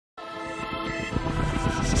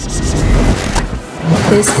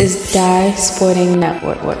This is Die Sporting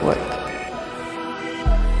Network.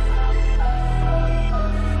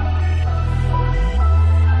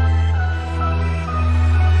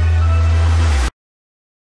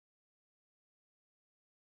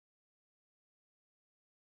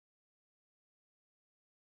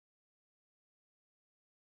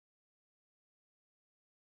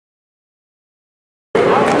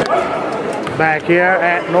 Back here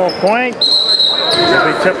at North Point. It'll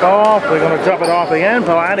be tipped off. We're going to drop it off again.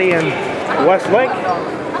 Pallotti and Westlake.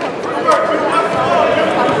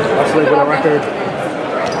 Westlake with a record of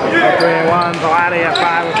 3-1. Pallotti at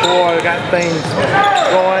 5-4. We got things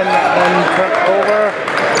going. That one tripped over.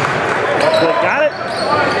 Westlake got it.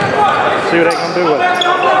 Let's see what they're going to do with it.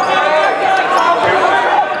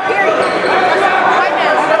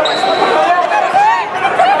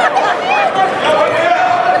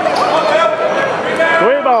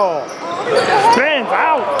 Spins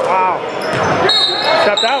out. Wow.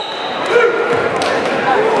 Stepped out.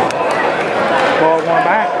 Ball going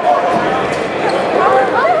back.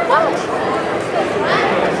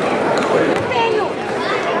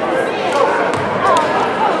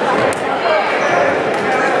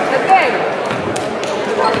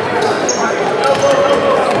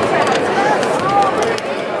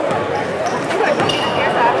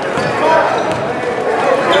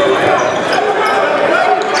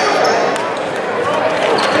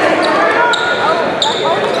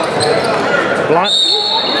 Blunt.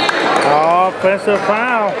 Offensive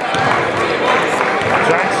foul.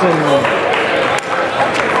 Jackson.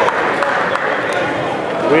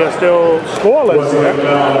 We are still scoreless here.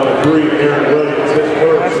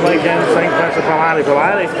 Westlake and St. Vincent Pallotti.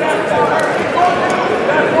 Pallotti.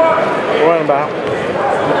 What about?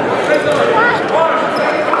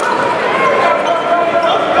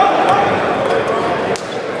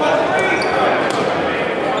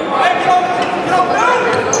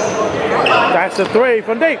 That's a three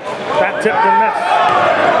from deep. That tipped and missed.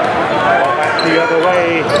 Back the other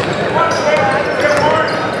way.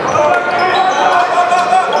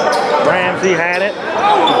 Ramsey had it.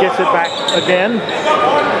 He gets it back again.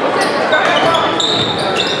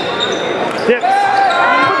 Tips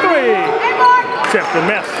for three. Tipped and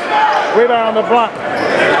missed. Rebound to Blunt.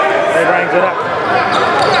 He brings it up.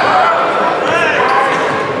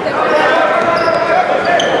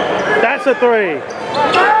 That's a three.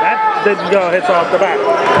 Didn't go, hits off the back.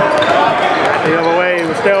 The other way,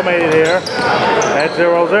 we stalemated here at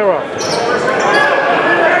 0-0.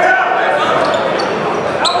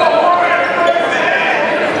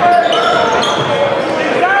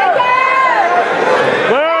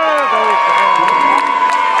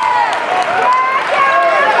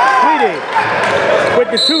 Sweetie with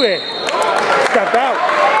the two-hit. Stepped out.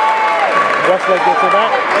 Westlake gets it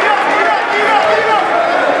back.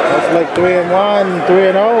 Westlake 3-1,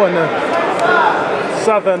 3-0 in the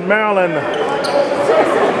Southern Maryland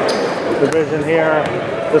division here.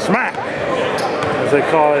 The SMAC, as they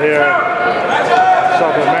call it here,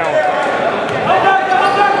 Southern Maryland.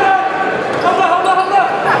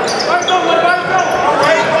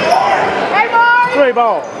 Three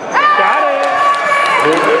ball. Got it.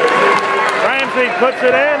 Ramsey puts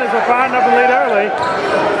it in. It's a 5-0 lead early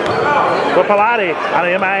for Pallotti out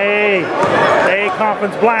of MIAA. A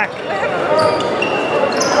Conference Black.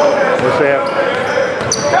 We'll see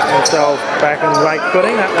themselves back in right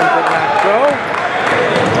footing. That one did not go.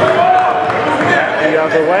 The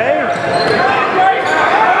other way.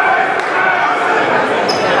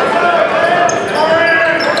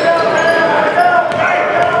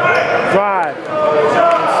 Drive.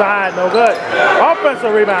 Inside, no good.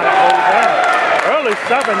 Offensive rebound. Early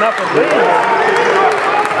 7-0 lead.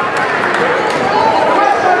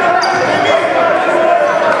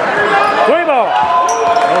 Three ball.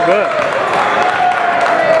 No good.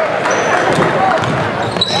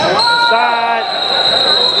 Side.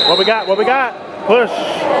 What we got? Push.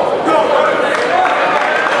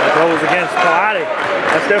 That goes against Pallotti.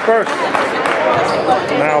 That's their first.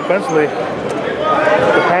 Now offensively,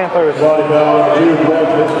 the Panthers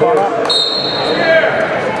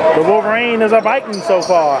the Wolverines are biting so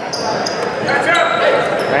far.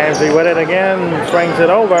 Ramsey with it again, springs it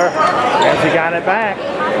over. Ramsey got it back.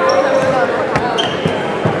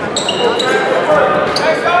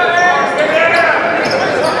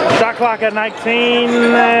 Shot clock at 19,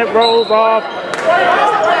 it rolls off.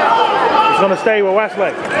 It's going to stay with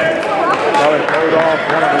Westlake. So it rolled off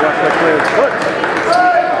one of the Westlake players' foot.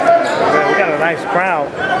 We got a nice crowd.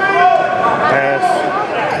 As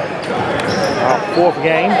our fourth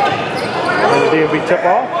game. The DMV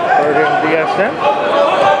tip-off, third here in DSN.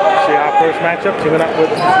 See our first matchup, teaming up with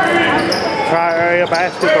Tri-area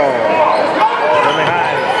basketball. Jimmy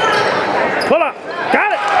High. Pull up.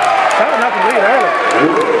 Got it. 7-0 lead early.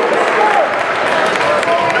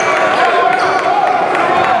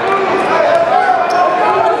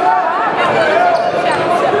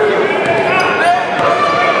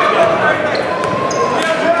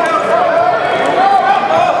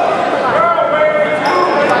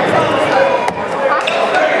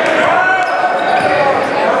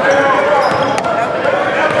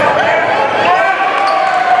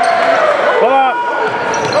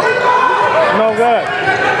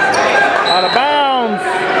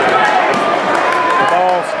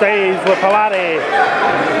 Stays with Pallotti.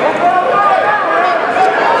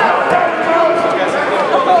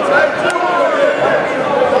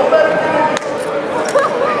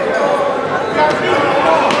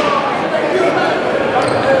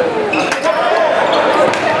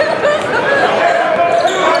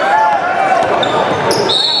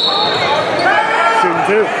 Shooting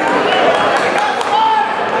two.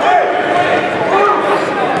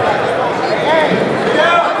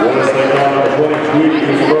 Westlake on 23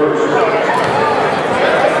 is first.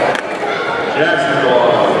 Jackson ball.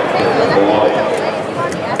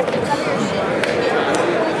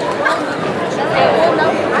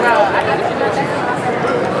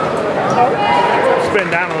 Spin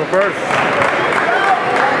down on the first.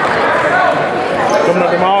 Coming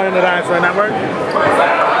up them all in the Dynasty Network.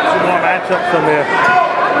 Some more matchups from the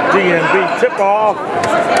DMV tip-off.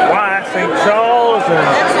 Y St. Charles and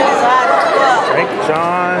St.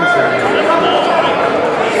 John's and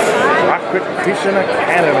Rockwood Christian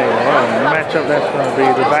Academy. The matchup that's going to be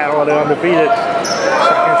the battle of the undefeated.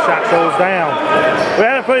 Second shot goes down. We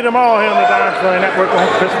had to play them all here on the Dynasty Network on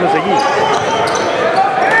Christmas Eve.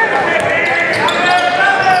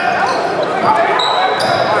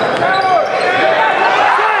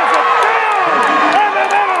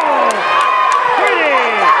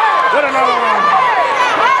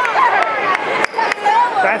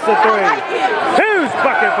 That's a three. Huge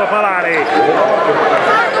bucket for Pallotti.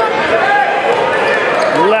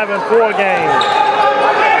 11-4 game.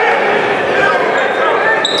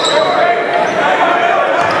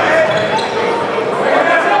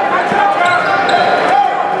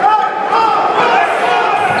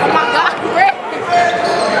 Oh my God, Rick.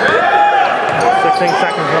 16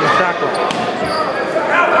 seconds on the shot clock.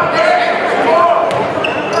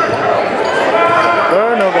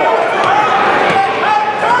 No good.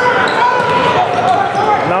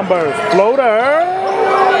 Numbers. Floater.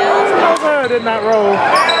 No good. Did not roll.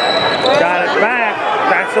 Got it back.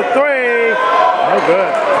 That's a three. No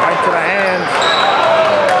good. Right to the hands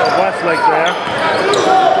of Westlake there.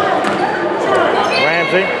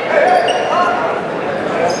 Ramsey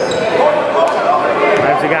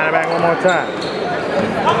got it back one more time.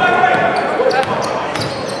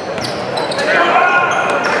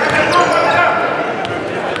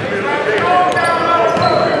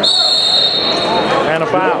 And a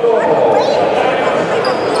foul.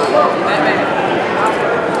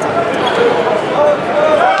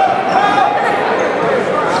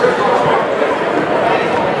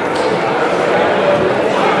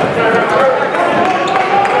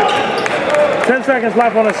 Seconds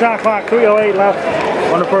left on the shot clock, 3:08 left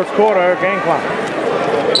on the first quarter, game clock.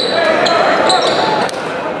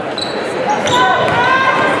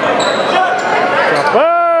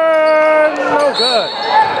 Jumper, no good.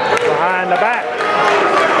 Behind the back.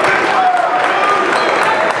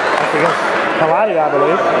 That's against Pallotti, I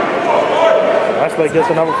believe. Westlake gets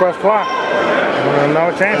another fresh clock.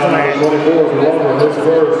 Another chance, man. 24 is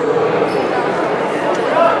first.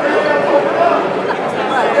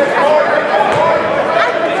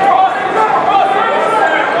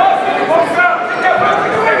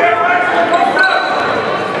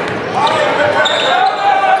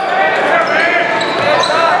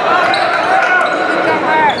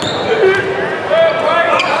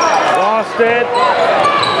 On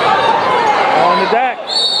the deck.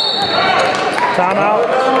 Timeout.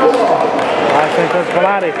 I think that's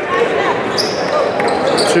Pallotti.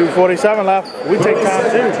 2:47 left. We take time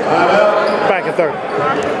too. Back in third.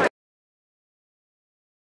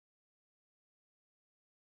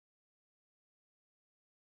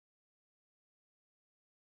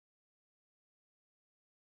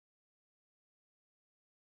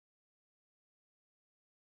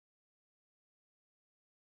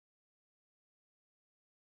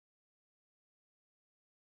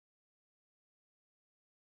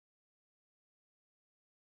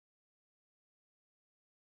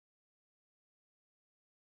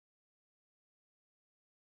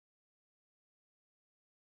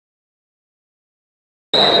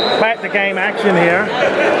 Back to game action here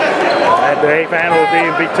at the 8th annual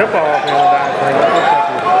DMV tip-off here in Thank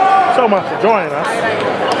you so much for joining us.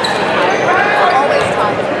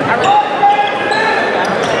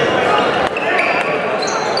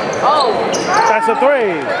 That's a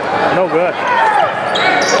three. No good.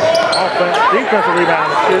 Defensive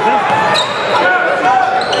rebound, excuse me.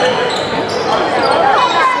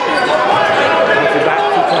 Back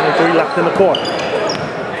 2:23 left in the quarter.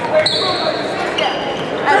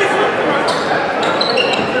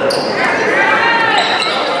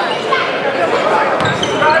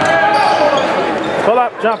 Pull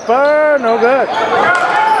up jumper, no good.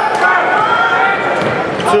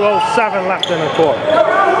 2:07 left in the quarter.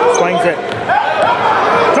 Swings it.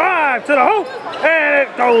 Drive to the hoop, and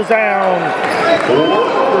it goes down.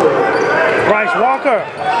 Bryce Walker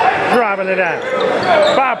driving it down.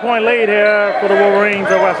 5-point lead here for the Wolverines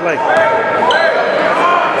of Westlake.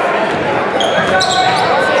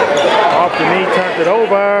 Off the knee, turned it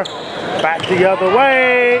over. Back the other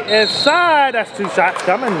way. Inside. That's 2 shots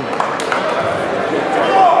coming.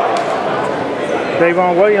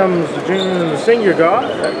 Davon Williams, the junior and the senior guard.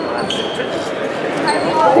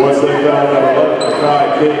 Westlake foul number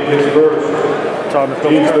 11, King, his first. Talking about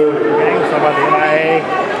the MIAA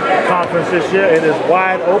conference this year. It is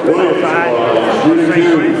wide open outside. It's going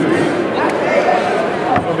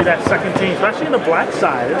to be that second team, especially in the black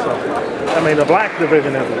side. The black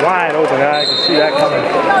division is wide open. I can see that coming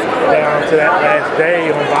down to that last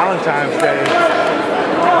day on Valentine's Day.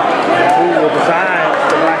 Who will decide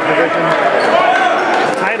the black division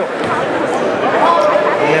title?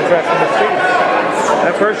 It'll be interesting to see.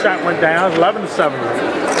 That first shot went down, 11-7.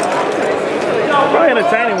 Probably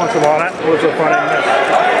entertaining once in a while. That was a funny miss.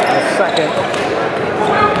 In the second,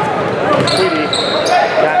 Tweedy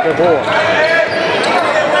got the ball.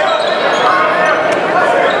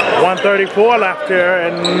 1:34 left here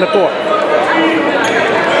in the court.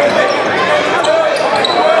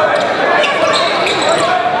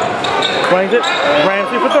 Swings it,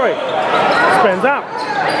 Ramsey for 3. Spins out.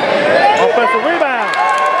 Offensive rebound.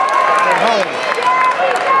 And home.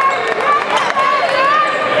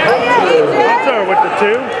 Hunter with the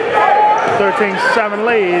 2. 13-7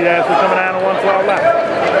 lead as we're coming down to 1:12 left.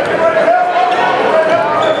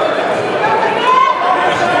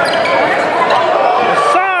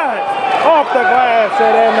 Side off the glass,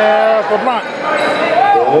 it in there for Blunt.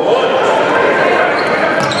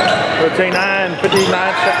 13-9,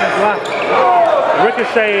 59 seconds left.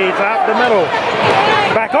 Ricochets out the middle.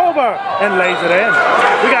 Back over and lays it in.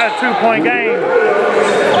 We got a 2-point game.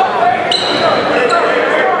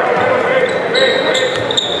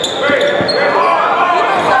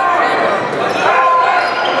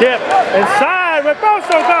 Tip inside,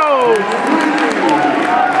 Reboso goes.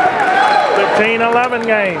 15-11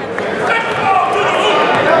 game.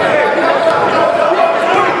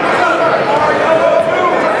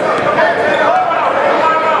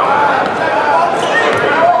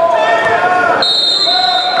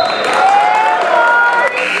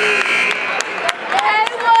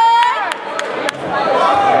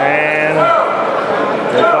 And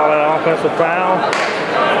they call it an offensive foul.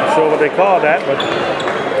 Not sure what they called that, but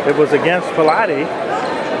it was against Pallotti.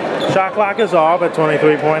 Shot clock is off at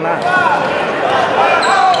 23.9.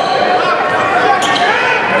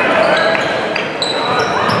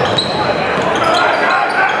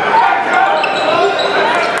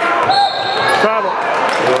 Trouble.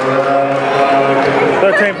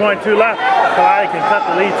 13.2 left. Pallotti can cut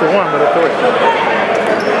the lead to 1 with a 3.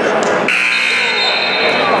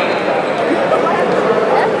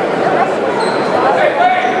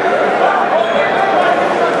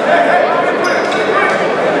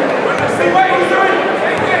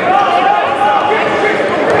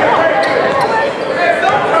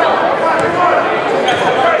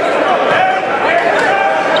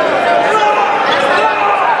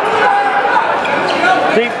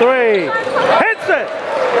 Deep 3, hits it,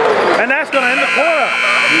 and that's going to end the quarter.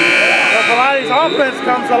 So Pallotti's offense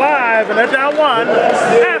comes alive, and they're down 1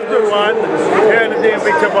 after 1 here in the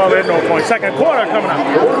DMV tip-off at North Point. Second quarter coming up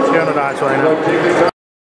here on the Dice right now.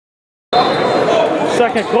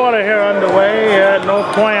 Second quarter here underway at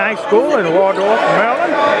North Point High School in Waldorf,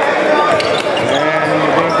 Maryland. And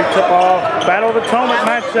the DMV tip-off Battle of the Potomac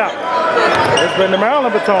matchup. It's been the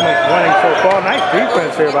Maryland Potomac winning so far. Nice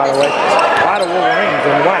defense here, by the way. A lot of Wolverines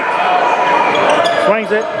in white.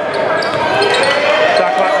 Swings it.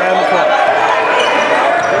 Shot clock down the clock.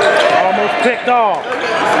 Almost picked off.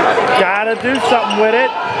 Gotta do something with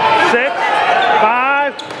it. 6,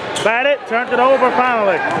 5. Bat it. Turned it over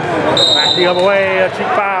finally. Back the other way. A cheap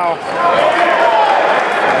foul.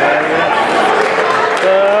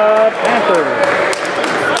 The Panthers.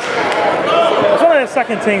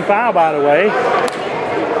 second team foul, by the way,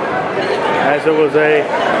 as it was a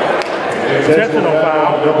intentional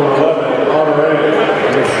foul. Number 11, Monterey.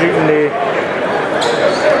 They're shooting the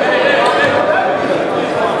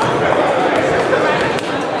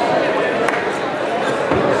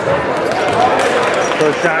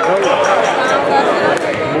first shot goes.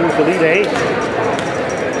 Moves the lead to 8.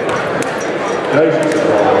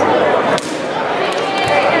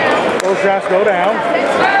 Both shots go down.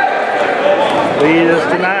 Lead is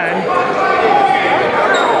to 9.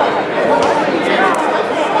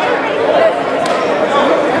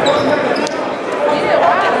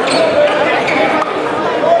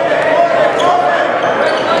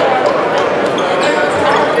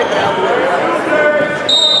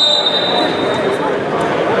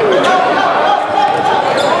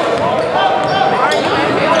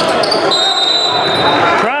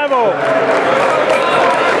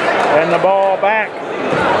 The ball back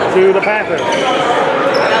to the Panthers.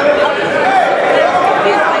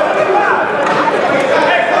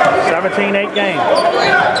 17-8 game.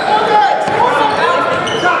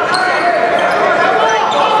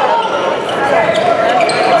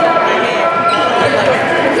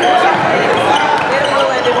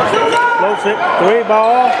 Floats it, 3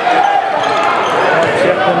 ball.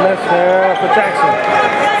 Tipped and missed there for Jackson.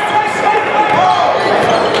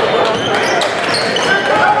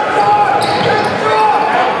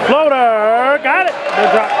 Floater, got it. The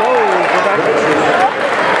drop goes.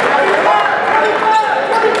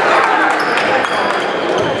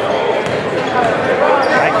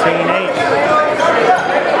 19-8.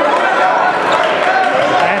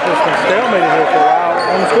 The Panthers can stalemate it here for a while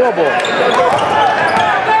on the scoreboard.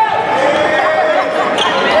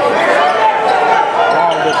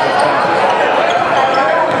 Long distance pass.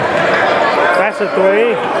 That's a 3.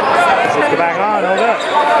 Let's get back on, no good.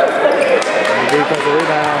 Defensive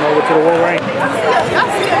rebound over to the Wolverines.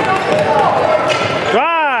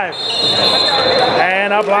 Drive!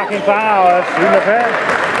 And a blocking foul. That's shooting the pass.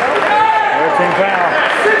 13 foul.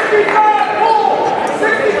 65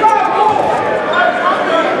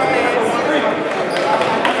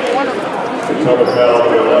 Another foul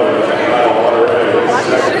to 11. Kyle Monterey.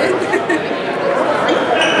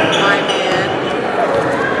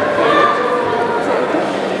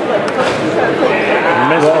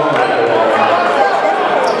 Missed it.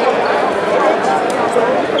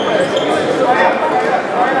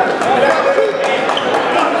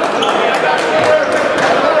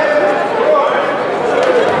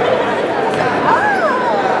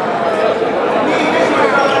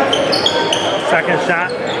 Second shot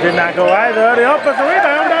did not go either. The offensive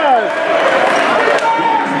rebound does.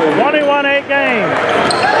 21-8 game.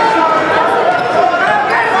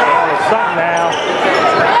 Something now.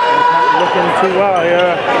 Not looking too well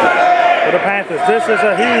here for the Panthers. This is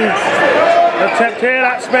a huge attempt here.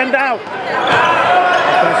 That's spun out.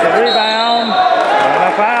 Offensive rebound. And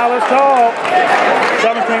a foul is called.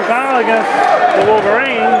 17 foul against the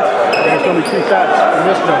Wolverines. There's going to be 2 shots in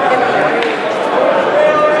this one.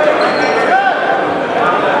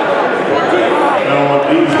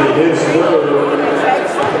 Easily his third.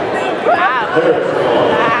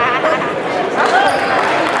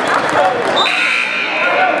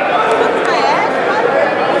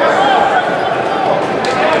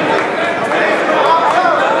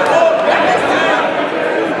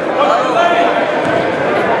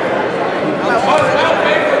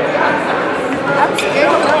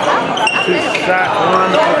 Two shots,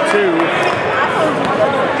 1 of 2.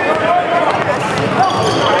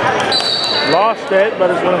 Lost it, but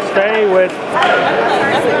it's going to stay with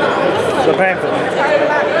the Panthers.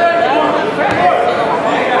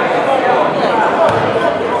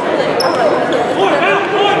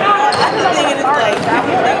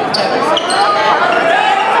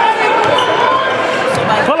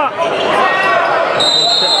 Pull up.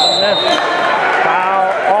 Foul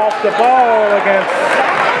off the ball against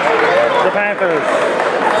the Panthers.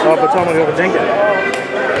 Oh, Potomac over Jenkins.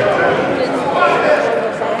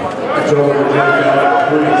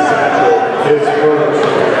 His first.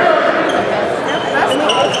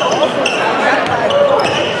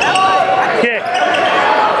 Kick.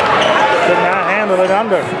 Could not handle it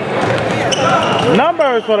under.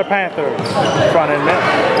 Numbers for the Panthers. Front end net.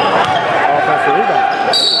 Offensive rebound.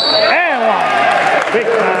 And 1. Big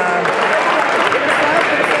time.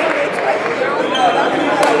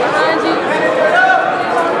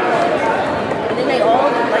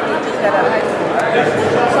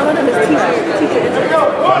 Some of them is teacher.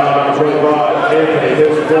 Anthony,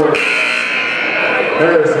 his fourth.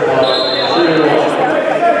 Harrison,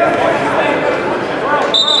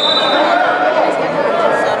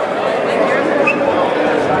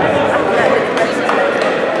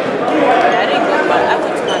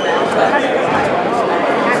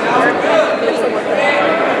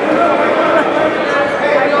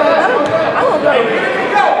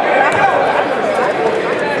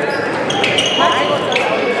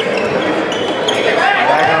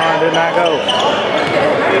 that goes.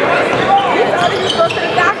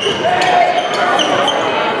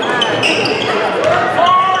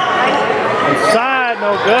 Inside,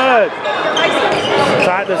 no good.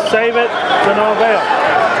 Tried to save it to no avail.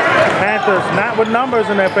 Panthers not with numbers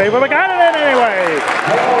in their favor, but got it in anyway.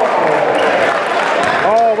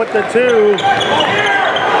 Oh, with the 2.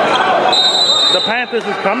 The Panthers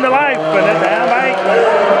has come to life in the down bank.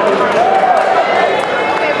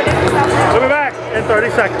 We'll be back in 30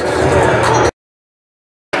 seconds.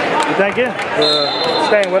 Thank you for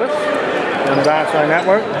staying with us on the Varsity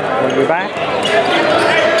Network. We'll be back.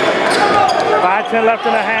 5:10 left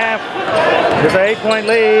in the half. It's an 8-point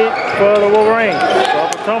lead for the Wolverines. So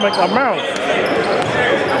Potomac of Maryland.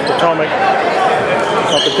 Potomac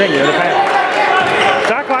of Virginia, the Panthers.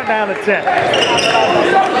 Shot clock down to 10.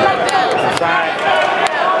 Inside.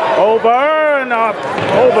 Over and up.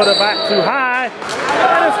 Over the back too high.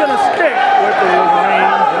 And it's going to stick with the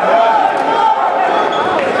Wolverines.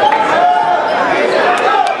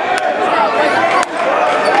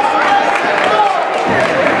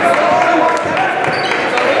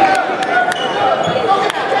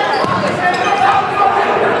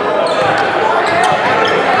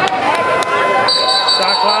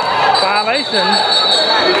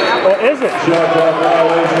 Or is it? Shot clock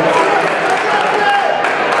violation.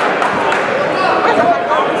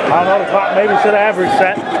 I don't know, the clock maybe should have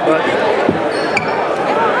reset, but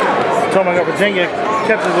Potomac of Virginia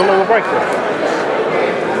catches a little break there.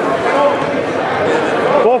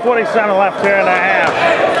 4:47 left here in the half.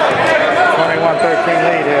 21-13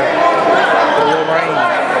 lead here for the Wolverines.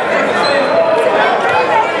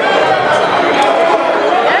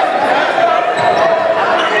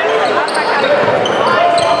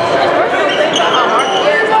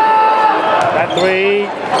 Three,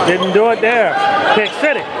 didn't do it there. Kick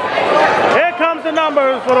City. Here comes the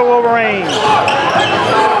numbers for the Wolverines.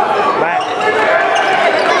 Back.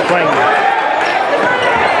 Swing.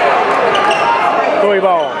 3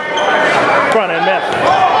 ball. Front and miss.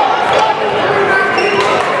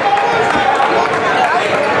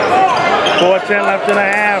 .410 left in the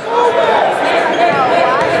half.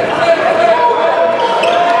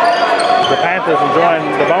 The Panthers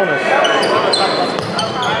enjoying the bonus.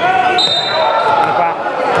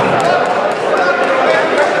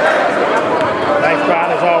 Nice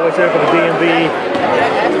crowd as always here for the DMV.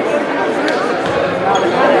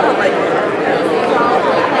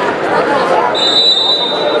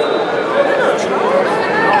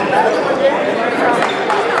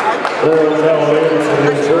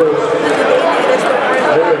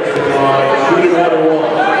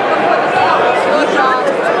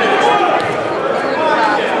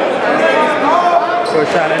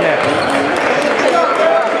 First shot in there.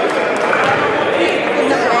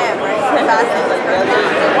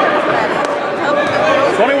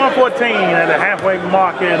 21-14 at the halfway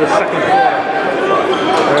mark here in the second quarter.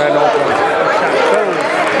 There are no points. Shot goes.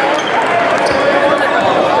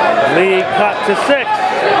 Lead cut to 6.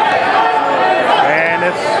 And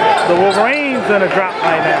it's the Wolverines in a drop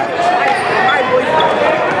right now.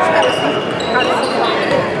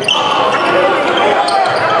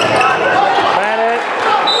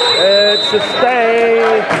 It should stay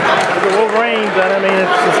with the Wolverines, and I mean it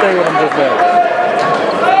should stay with them just there.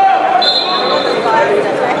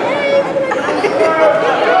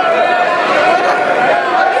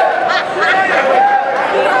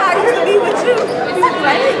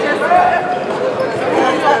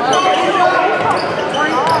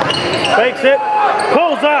 Fakes it,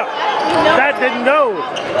 pulls up. That didn't go,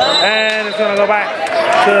 and it's going to go back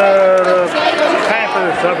to the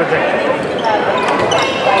Panthers of Virginia.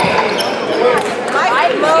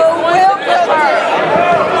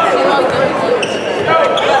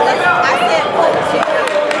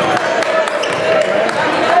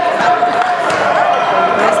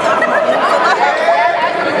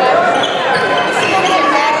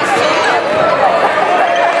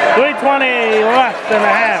 Left and a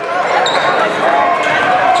half.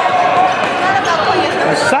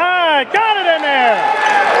 Inside, got it in there.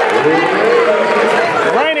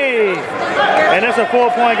 Rainey, and it's a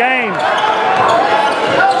 4-point game.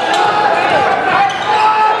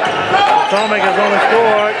 Potomac has only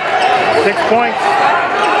scored 6 points.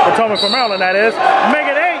 Potomac from Maryland, that is. Make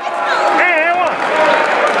it 8 and 1.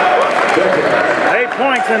 8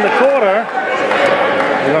 points in the quarter.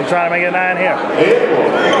 We're going to try to make it 9 here.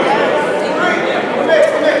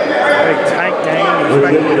 Big tight game,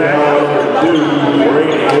 expected that.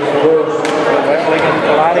 Westlake and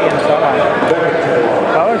Pallotti and so on.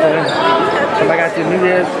 Colors, and I got your New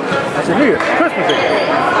Year's, that's your New Year's, Christmas Eve.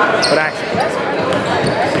 But action.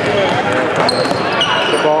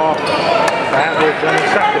 The ball, that was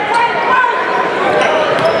intercepted.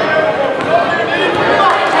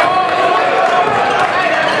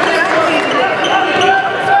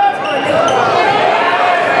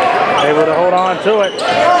 to it.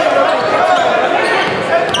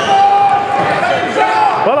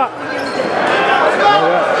 Pull up.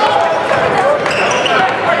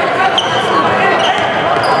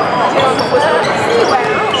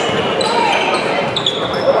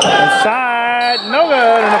 Inside, no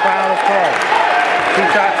good, and the foul is called. 2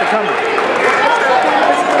 shots to come.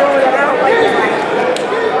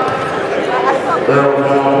 Barrel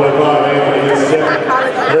foul play by Anthony is second.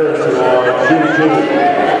 Harris are 2-2.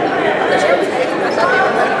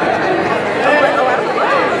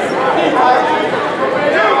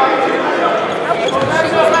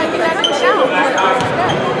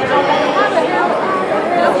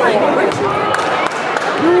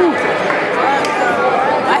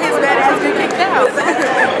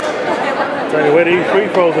 Tell you where these free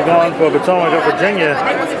throws are going for Potomac of Virginia.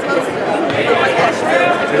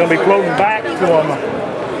 They're going to be floating back to them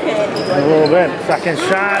in a little bit. Second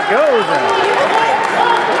shot goes in.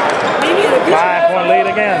 5-point lead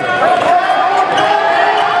again.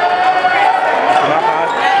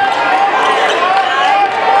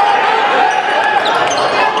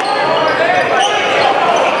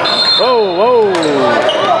 Whoa.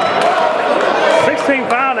 16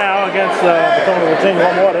 foul now against Potomac Virginia.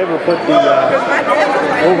 One more. They will put the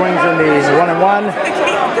Wolverines in the 1-1.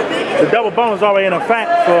 The double bonus already in effect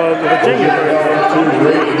for the Virginia.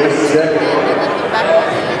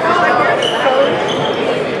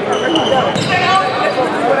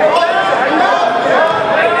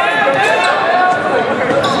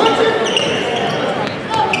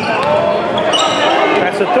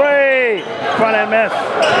 That's a 3. Front end miss.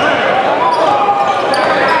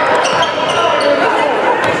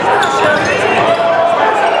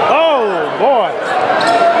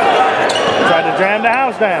 Jam the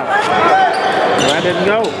house down. That didn't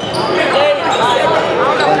go.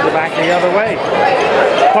 Runs it back the other way.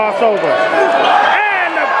 Pass over.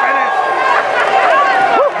 And the finish.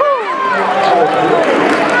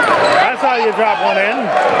 That's how you drop one in.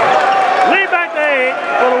 Lead back to 8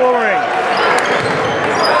 for the Wolverines.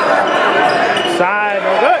 Side,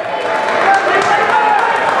 no good.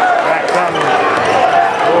 Back comes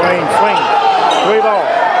Wolverines swing. 3 ball.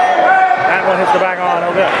 That one hits the back on, no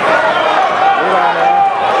good. Rebound there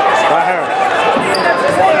by Harris.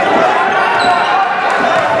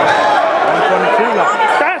 122 left.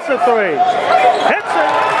 That's a 3. Hits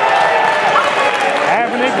it.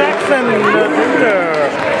 Anthony Jackson, the junior,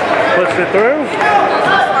 puts it through.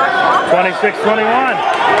 26-21.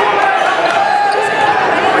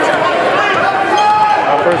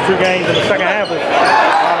 Our first 2 games in the second half is on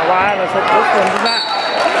a while. Let's hope this one's not.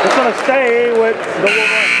 It's going to stay with the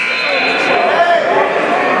Wolverines.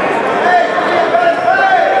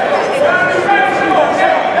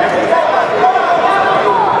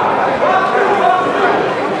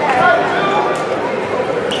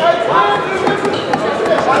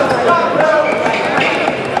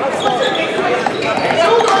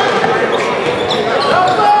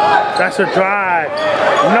 That's a drive.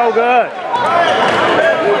 No good.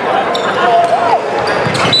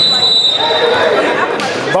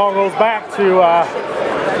 Ball goes back to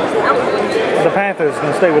the Panthers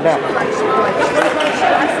and stay with them.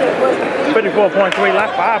 54.3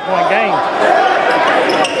 left, 5-point game.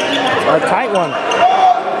 A tight one.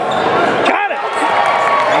 Got it!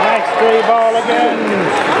 Nice 3 ball again.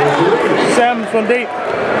 Sims from deep.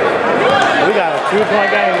 We got a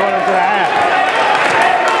 2-point game going into the half.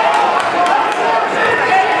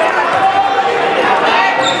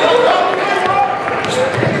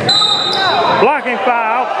 Blocking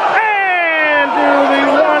foul, and do the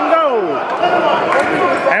 1 go.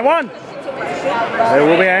 And 1. There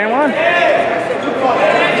will be and 1.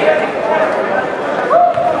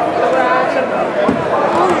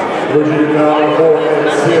 Virginia foul 4 and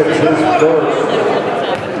 6 is first.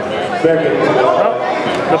 Second. Well,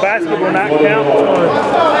 the basket will not count.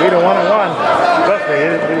 Either 1-1. Trust me,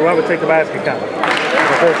 whoever take the basket count.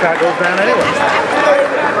 The first shot goes down anyway.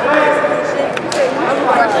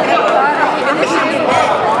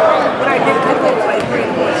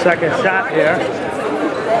 Second shot here.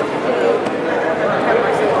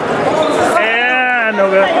 And no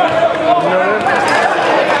good. No good.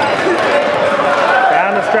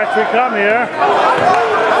 Down the stretch we come here.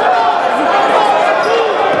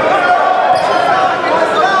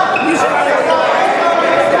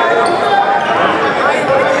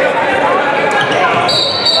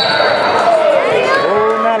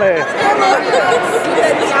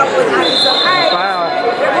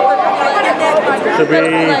 To be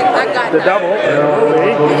the double.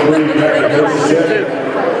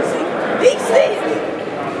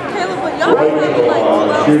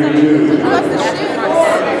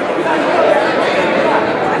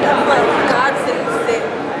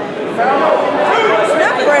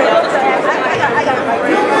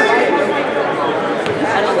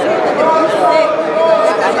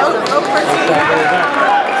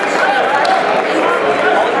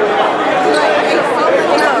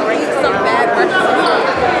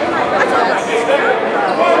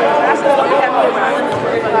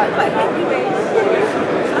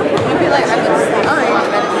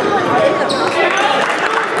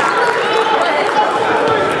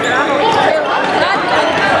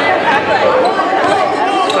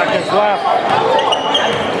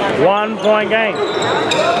 1 point game.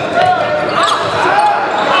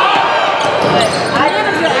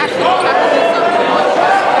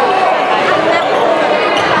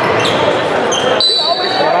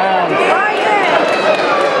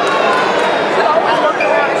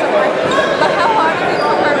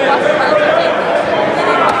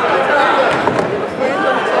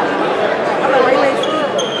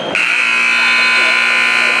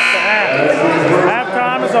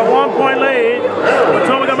 Halftime is a 1 point lead.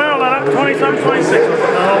 Potomac, Maryland up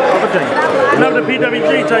 27-26. Remember the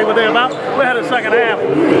PWG, tell you what they're about. We had a second half.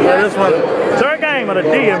 This one, third game of the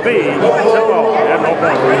DMV. Football. They have no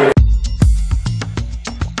points.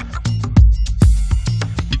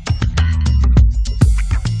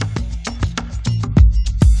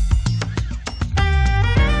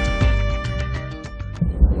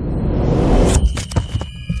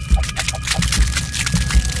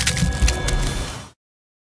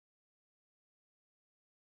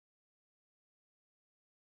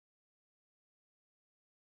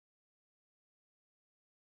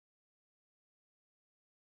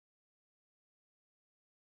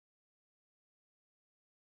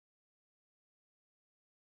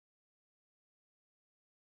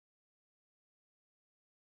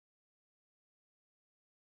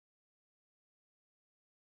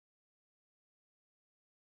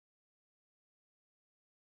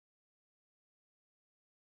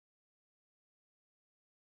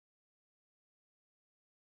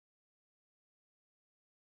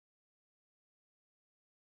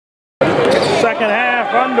 Second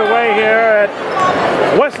half underway here at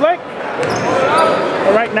Westlake.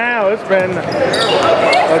 Right now it's been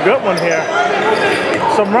a good one here.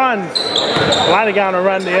 Some runs. Pallotti got a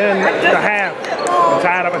run to end the half.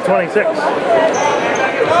 Tied up at 26.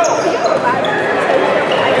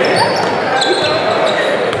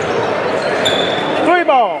 3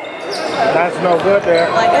 ball. That's no good there.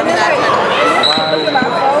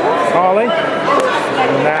 Harley.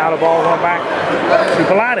 And now the ball went back to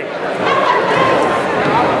Pallotti.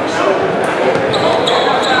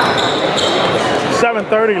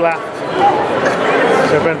 7:30 left.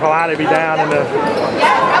 So Ben Pallotti be down in the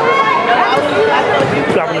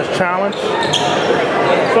Governor's Challenge.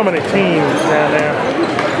 So many teams down there.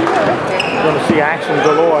 You're going to see action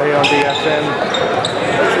galore here on DSN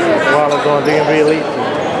as well as on DMV Elite.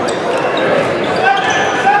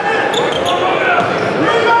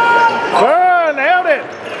 Nailed it!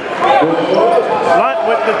 Lunt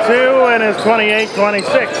with the 2 and it's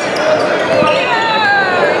 28-26.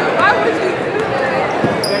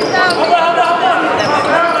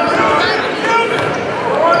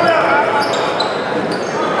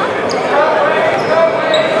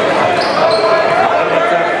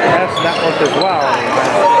 Network as well.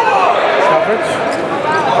 Coverage.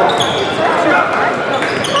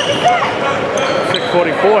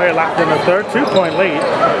 6:44 here left in the third. 2 point lead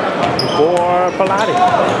for Pallotti.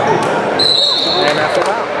 And that's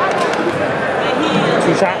about.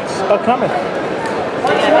 2 shots are coming.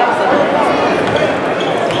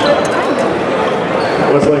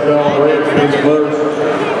 Westlake foul break against Blurs.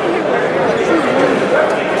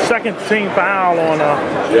 Second team foul on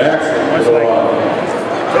Jackson. Westlake.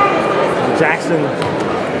 Jackson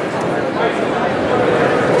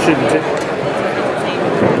shouldn't it?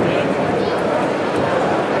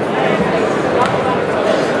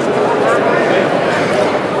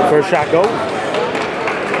 First shot goes.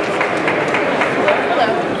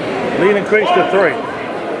 Lead increased to 3.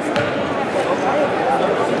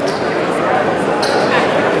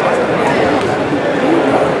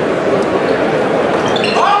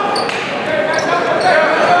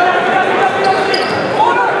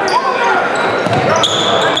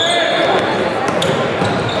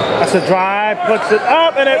 That's a drive, puts it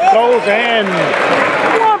up, and it goes in.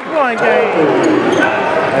 1 point game.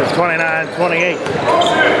 That's 29-28.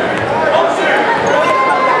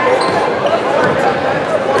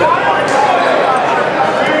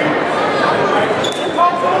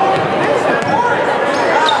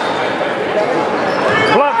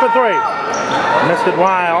 Blunt for 3. Missed it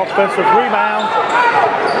wide. Offensive rebound.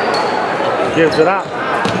 Gives it up.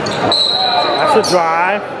 That's a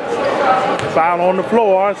drive. Foul on the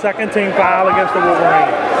floor. Second team foul against the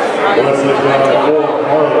Wolverines. Westlake foul 4.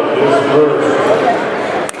 Harley against Blurs.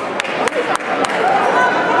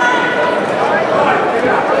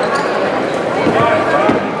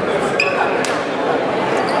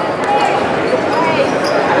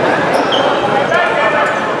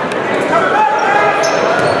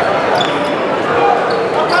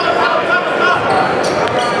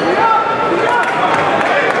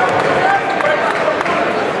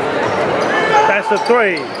 The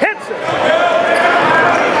 3 hits it.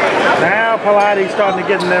 Now Pallotti starting to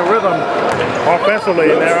get in their rhythm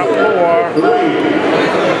offensively, and they're up 4.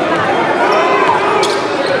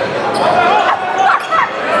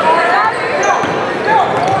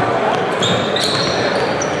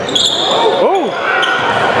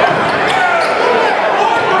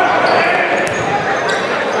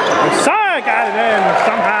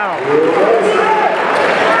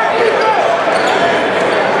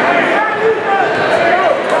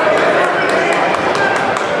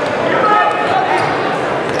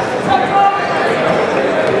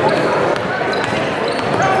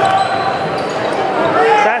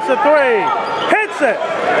 Three, hits it.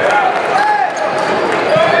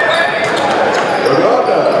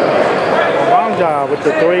 Wrong job with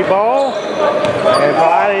the 3 ball. And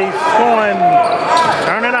Pallotti scoring,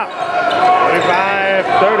 turning up.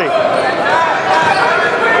 35-30.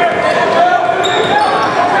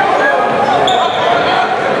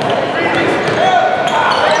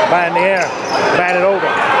 Bat in the air, bat it over,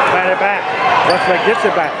 bat it back. Westlake gets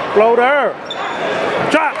it back. Floater,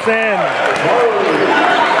 drops in.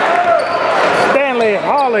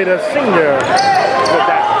 Harley, the senior, with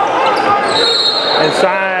that.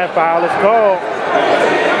 Inside, foul is called.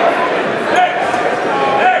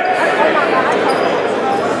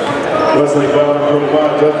 Westlake foul number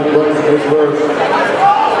 25, Justin Price, first verse.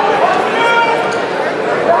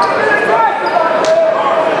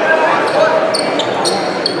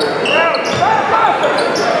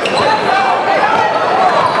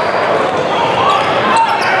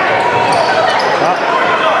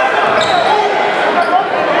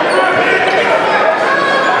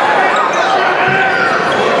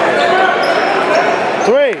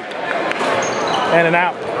 In and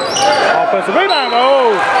out. Offensive rebound.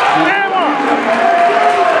 Oh, damn on.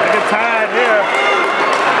 They get tied here.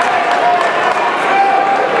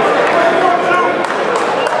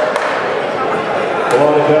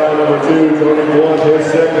 Pallotti foul number 2, Jordan Blunt, his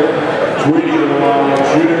second. Tweedy in the line,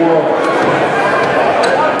 shooting 1.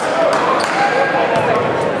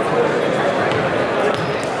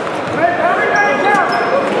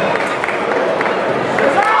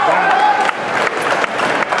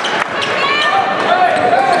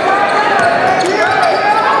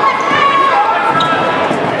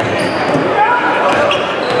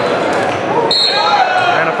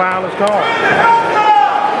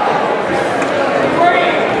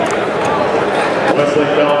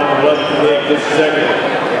 Westlake foul number 11 to league this second.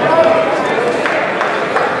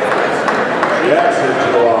 Jackson to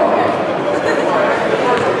the line.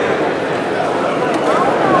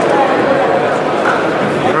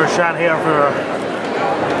 First shot here for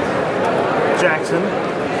Jackson,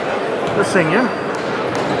 the senior.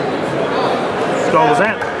 Goes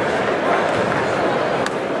in.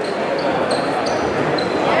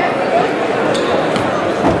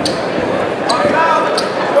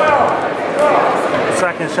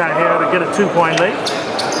 Second shot here to get a 2-point lead.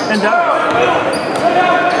 And done.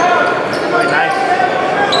 Very nice.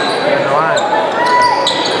 In the line.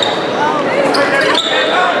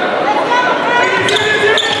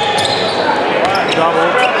 Double.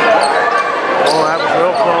 Oh, that was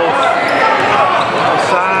real close.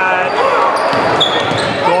 Side.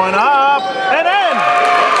 Going up. And in.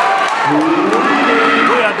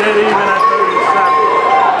 We are dead even at 37.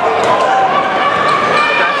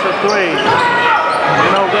 That's a 3.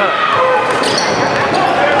 No good.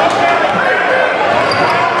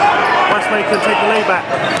 Westlake can take the lead back.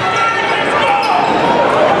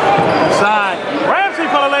 Side. Ramsey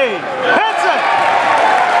for the lead. Hits it.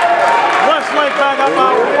 Westlake back up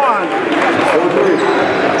by 1.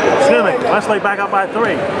 Excuse me. Westlake back up by 3.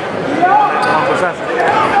 On possession.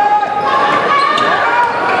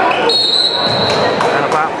 And a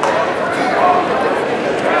foul.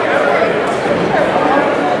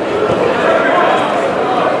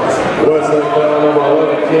 Westlake foul number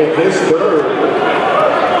 11, King, his third.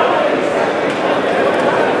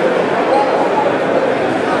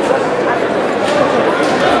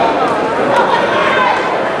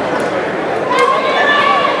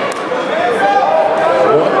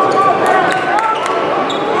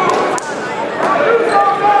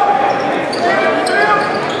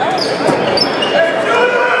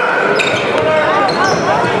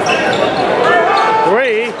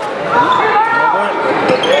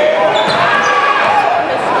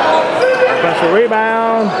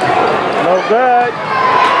 Rebound, no good.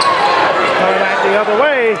 Coming back the other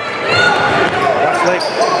way. Westlake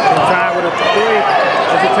can try with a 3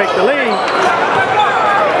 as they take the lead.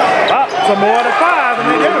 Up to more than 5, and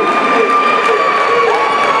they do.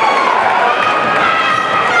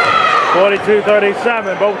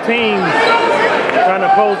 42-37, both teams trying to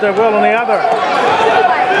impose their will on the other.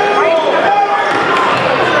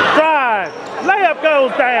 Drive, layup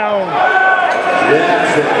goes down.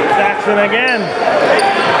 Jackson again.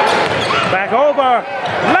 Back over.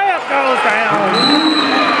 Layup goes down.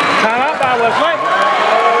 Time out by Westlake.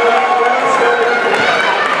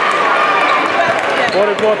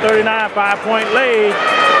 44-39, 5-point lead.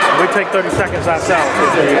 We take 30 seconds ourselves.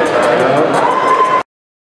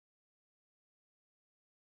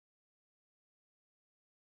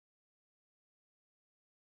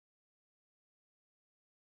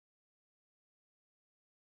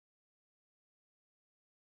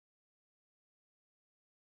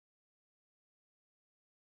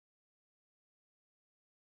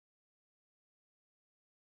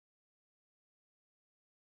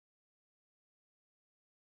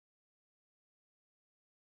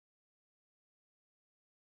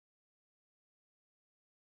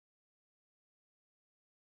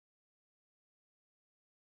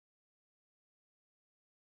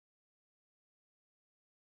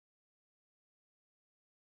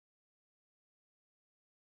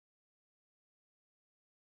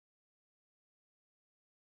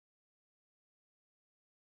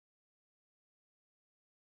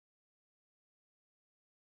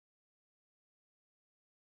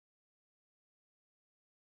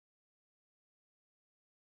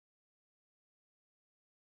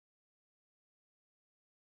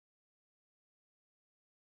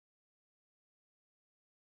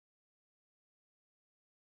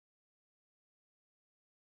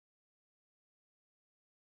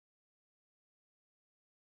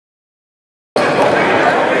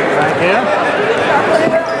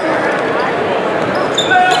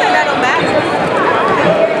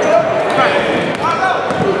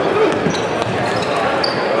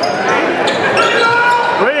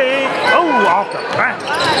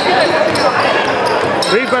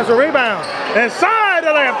 Defensive rebound. Inside the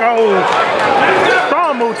layup goes.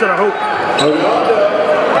 Strong move to the hoop.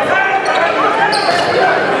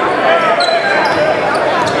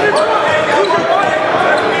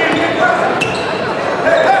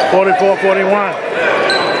 44-41.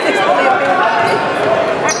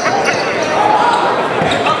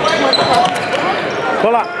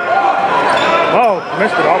 Pull up. Oh,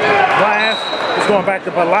 missed it off the glass. It's going back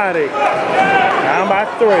to Pallotti. Down by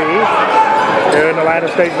 3. Here in the latter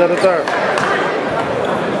stages of the third.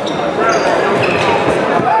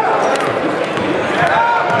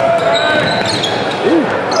 Ooh.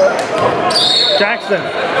 Jackson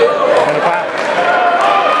and a foul.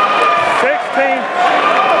 16.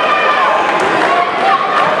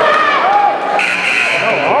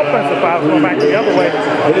 No, offensive foul going back the other way.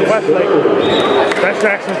 Westlake. That's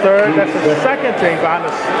Jackson's third. That's the second team behind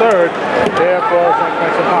the third. There for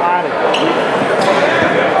Vincent Pallotti.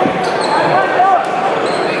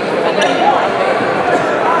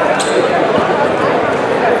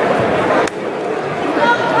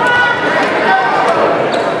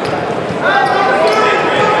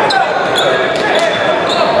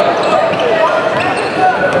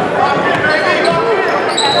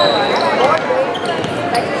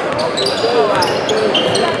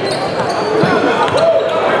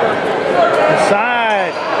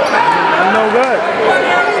 Inside. No good.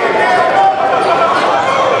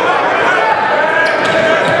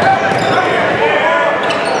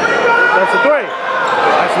 That's a 3.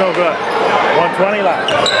 That's no good. 1:20 left.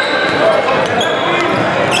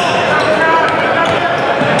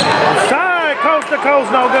 Inside, coast to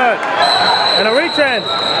coast, no good. And a reach in.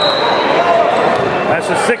 That's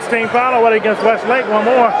a 16 foul away against Westlake. One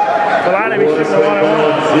more. Pallotti be shooting the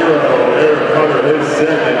 1-on-1. 0. Eric Hunter, his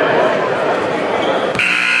second.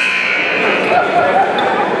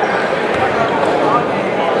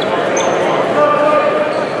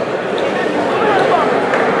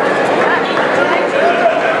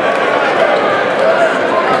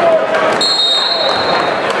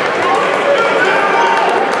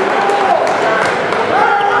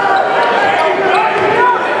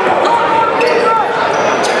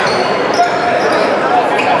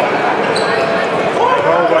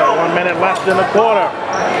 In the quarter.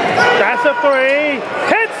 That's a 3.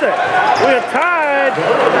 Hits it. We are tied.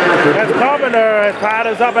 As Carpenter has tied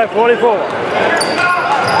us up at 44.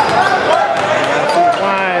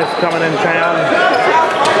 Wise coming in town.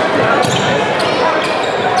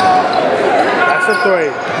 That's a 3.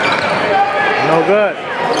 No good.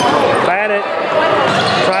 Batted.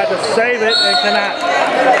 Tried to save it and cannot.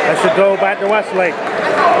 That should go back to Westlake.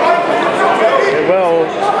 It will.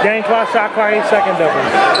 Game clock, shot clock, 8-second difference.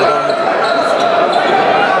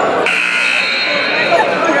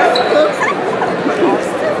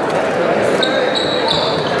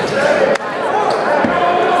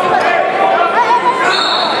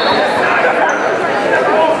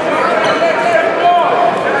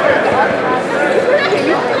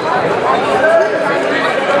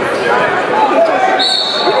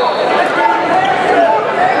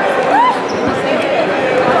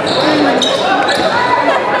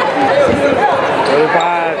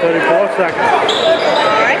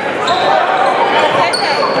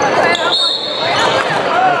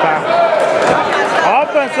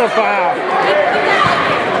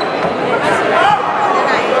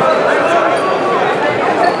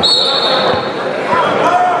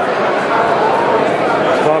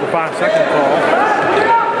 5-second call.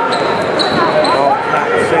 Ball not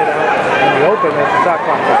set out in the open as the shot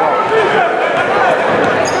clock is off.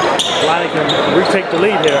 Pallotti can retake the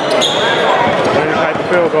lead here. Any type of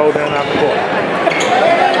field goal then out the court.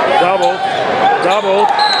 Double,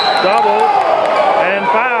 and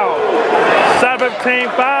foul.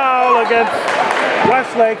 17th foul against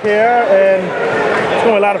Westlake here, and it's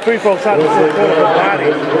going to be a lot of free throw shots in the fourth quarter for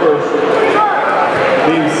Pallotti.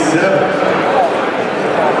 Team 7.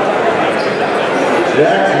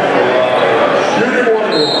 Jackson, shooting 1-1.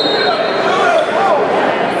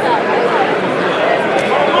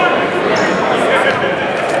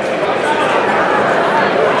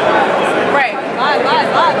 Right.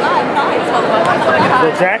 So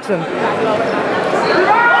Jackson,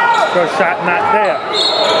 first shot not there.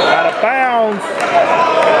 Out of bounds.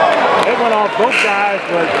 It went off both guys,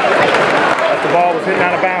 but as the ball was hitting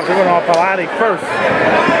out of bounds, it went off Pallotti first.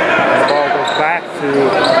 And the ball goes back to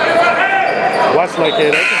Westlake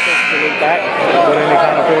here. They can take the lead back, put any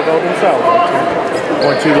kind of field goal themselves.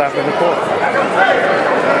 1-2 left in the quarter.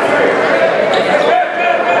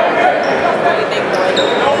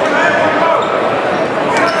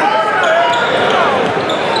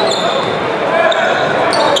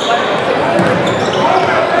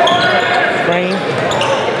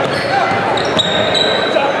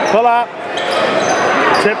 Pull up,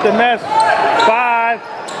 tip the miss, 5,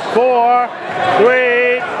 4,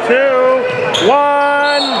 3, 2,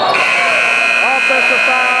 1. Offensive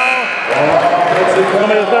foul. It's going to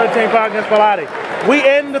be the third team foul against Pallotti. We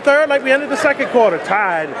end the third like we ended the second quarter,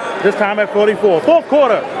 tied this time at 44. Fourth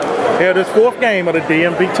quarter, here this fourth game of the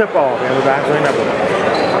DMV tip-off here with Varsity Network.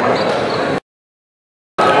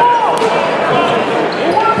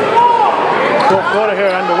 Fourth quarter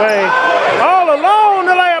here underway. All alone,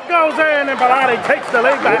 the layup goes in, and Pallotti takes the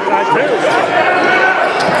lead back by 2.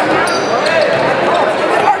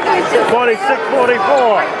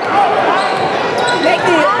 46-44.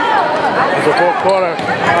 There's a fourth quarter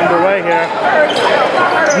underway here.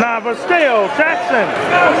 Nah, but still, Jackson.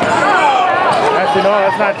 Actually, no,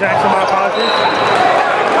 that's not Jackson, my apologies.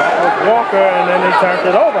 That was Walker, and then he turned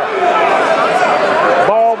it over.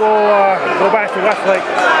 Ball will go back to Westlake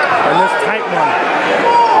in this tight one.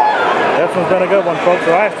 This one's been a good one, folks.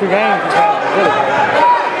 The last 2 games we've had really good.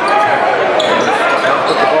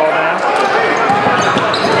 Put the ball down.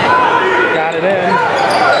 Got it in.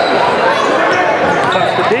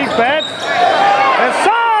 Touch the defense.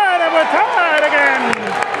 Inside, and we're tied again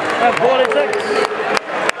at 46.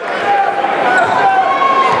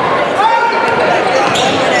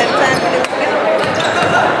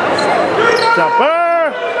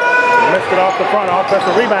 Jumper. Missed it off the front.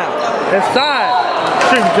 Offensive rebound. Inside.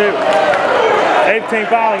 Shooting 2. 18th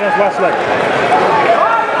foul against Westlake.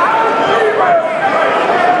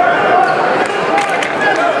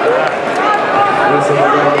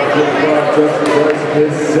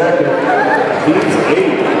 His second. Team's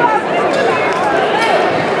 8.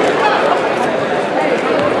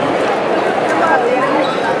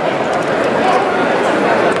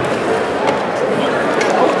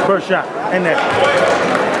 First shot in there.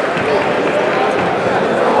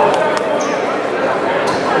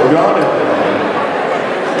 Got it.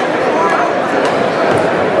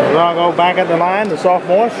 I'll go back at the line. The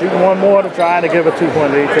sophomore shooting one more to try to give a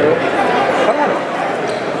 2-point lead to it.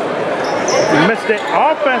 He missed it.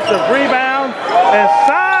 Offensive rebound.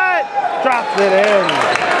 Inside. Drops it in.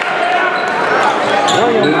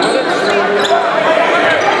 Williams with it.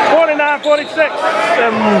 49-46.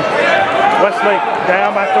 And Westlake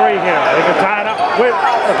down by 3 here. They can tie it up with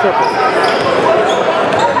a triple.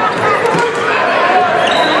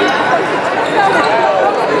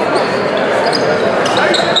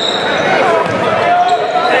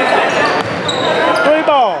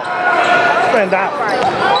 Out.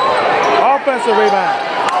 Offensive rebound.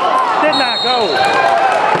 Did not go.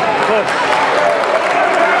 Push.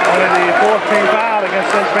 Only the 14th foul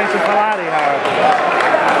against Vincent Pallotti, however.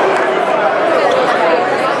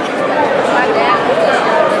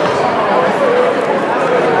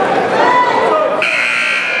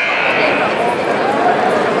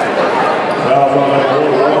 Fouls on that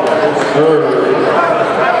third.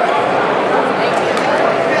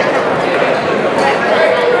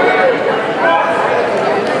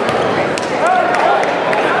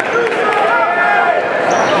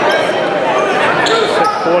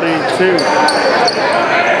 42.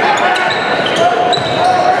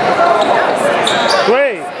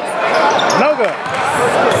 3. No good.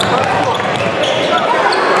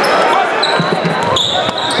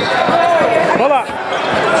 Pull up.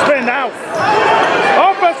 Spin out.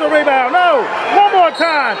 Offensive rebound. No. One more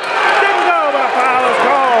time. Didn't go, but a foul is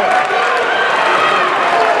called.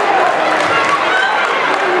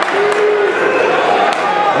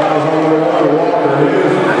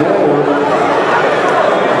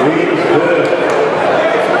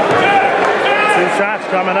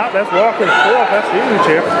 That's Walker's fourth. That's huge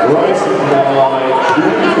here.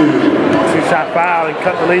 Two-shot foul and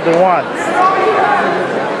cut the lead to 1.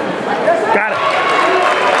 Got it.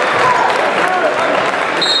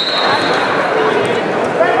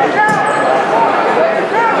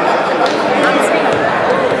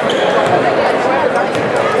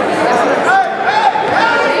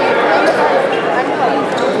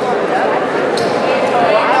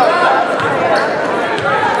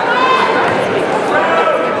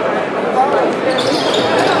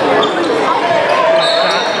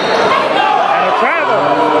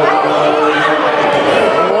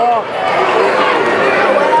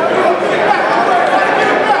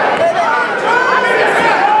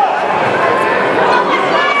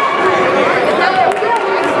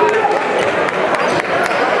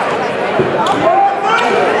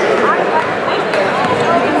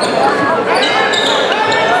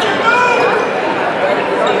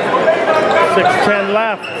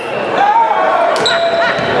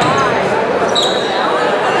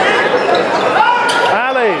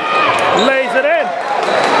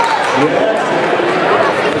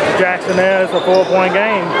 Jackson there. It's a 4-point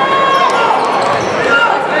game.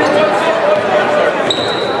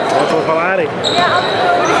 That's for Pallotti.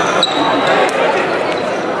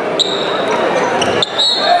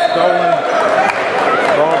 Stolen.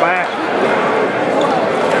 Ball back.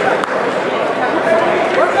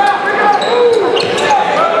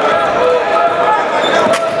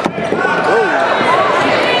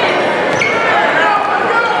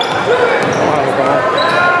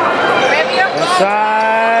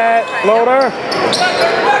 Inside floater.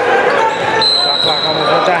 Shot clock almost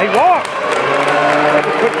went down. He walked. That's a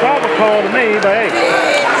quick travel call to me, but hey.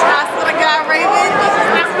 Shots to the guy, Raven. That's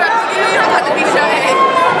what I'm to be showing.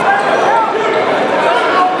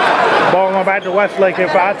 Ball going back to Westlake here.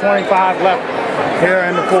 5:25 left here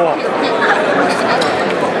in the fourth.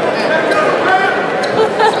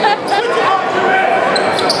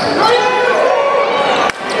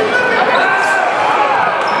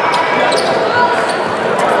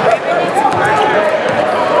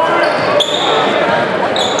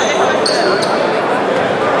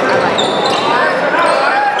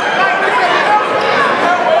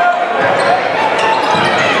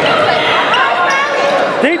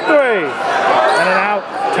 Deep three, and an out,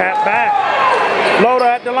 tap back. Floater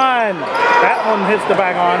at the line. That one hits the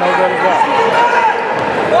back on, no good as well.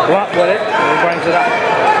 Blunt with it, and he brings it up.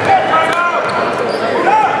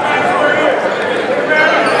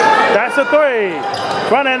 That's a three.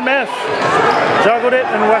 Front end miss. Juggled it,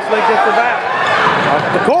 and Westlake gets it back. Off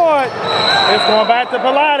the court. It's going back to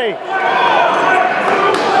Pallotti.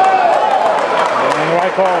 And the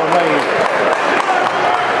right call made.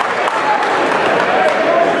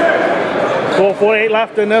 4:48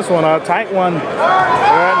 left in this one, a tight one. We're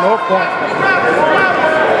at North Point.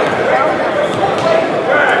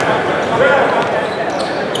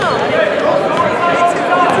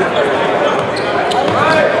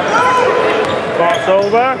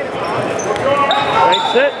 Crossover.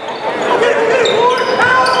 Takes it.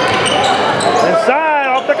 Inside,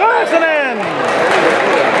 off the glass and in.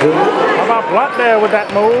 How about Blunt there with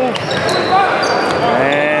that move?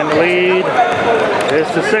 And the lead is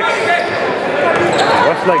to 6.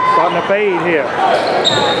 Westlake starting to fade here.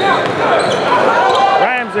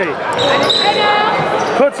 Ramsey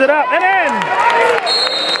puts it up and in.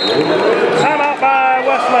 Timeout by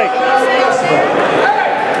Westlake.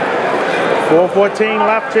 4:14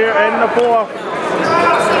 left here in the fourth.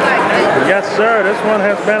 Yes, sir. This one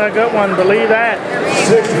has been a good one. Believe that.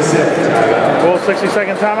 60 full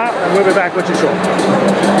 60-second timeout, and we'll be back with you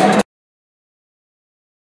shortly.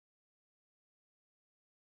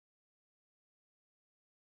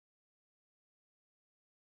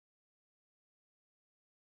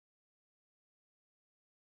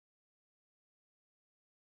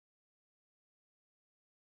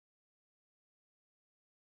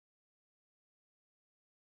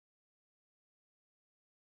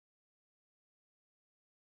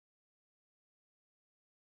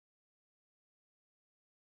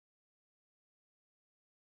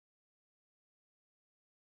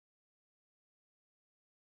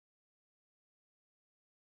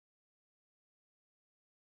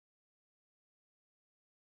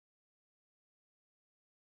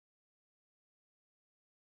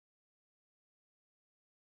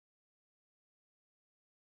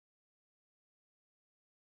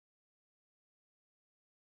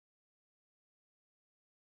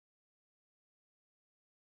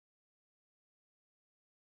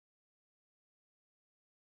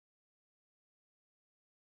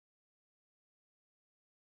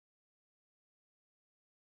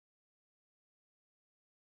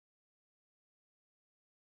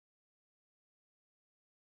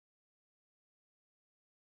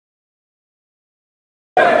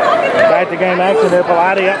 the game action there.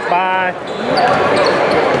 Pallotti up by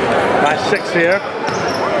 6 here.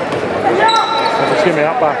 Excuse me,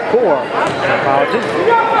 up by 4. Apologies.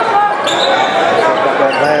 Got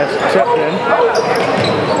that last tip in.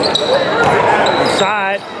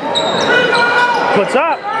 Inside. Puts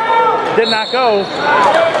up. Did not go.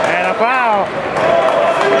 And a foul.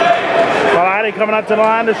 Pallotti coming up to the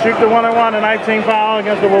line to shoot the 1-on-1, a 19 foul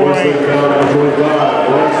against the Wolverines.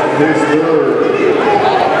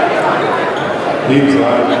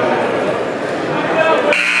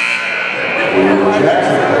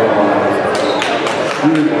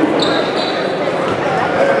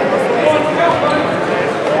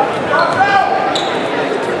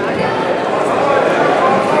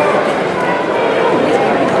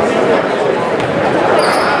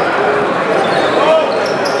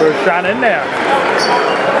 First shot in there.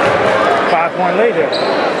 5-point lead here.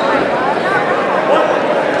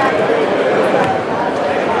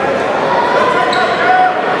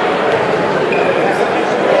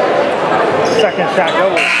 Second shot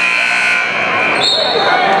goes.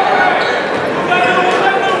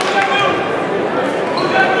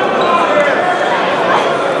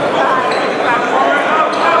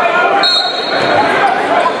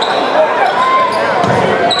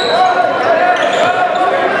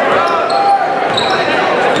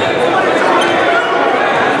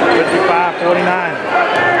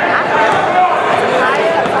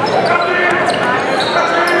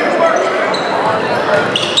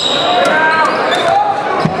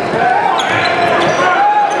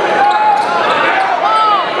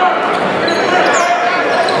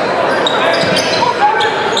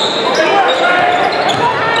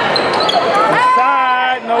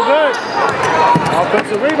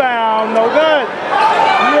 Offensive rebound, no good.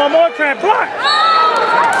 One more trap block.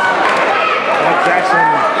 Jackson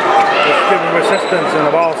is giving resistance and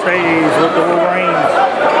the ball stays with the Wolverines.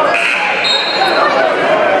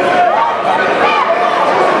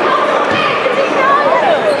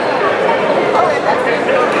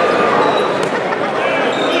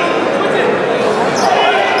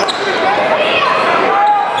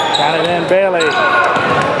 Got it in, Bailey.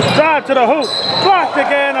 Drive to the hoop. Blocked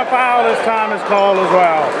again. A foul this time is called as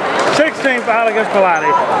well. 16 foul against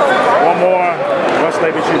Pallotti. One more.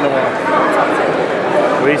 Westlake is shooting the one.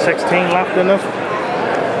 3:16 left in this.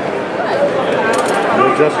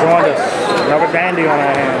 We just joined us. Another dandy on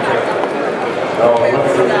our hands here.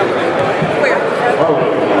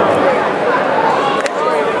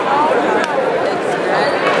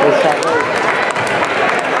 First shot goes.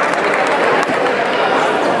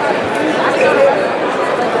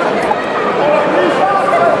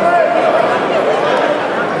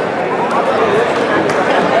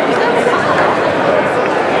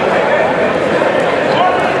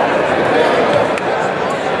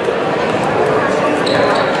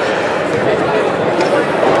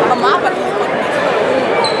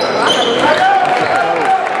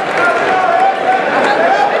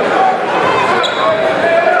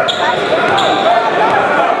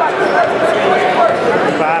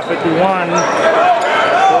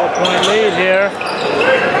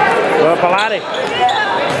 Pallotti.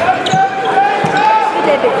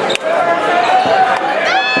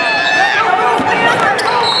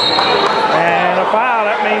 And a foul,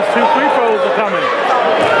 that means 2 free throws are coming.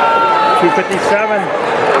 2:57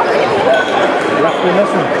 left in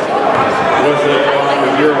this one. Westlake on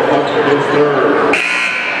the 0 his third.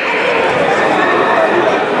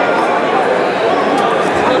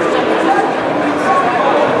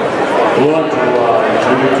 One to line,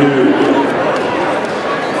 2-2.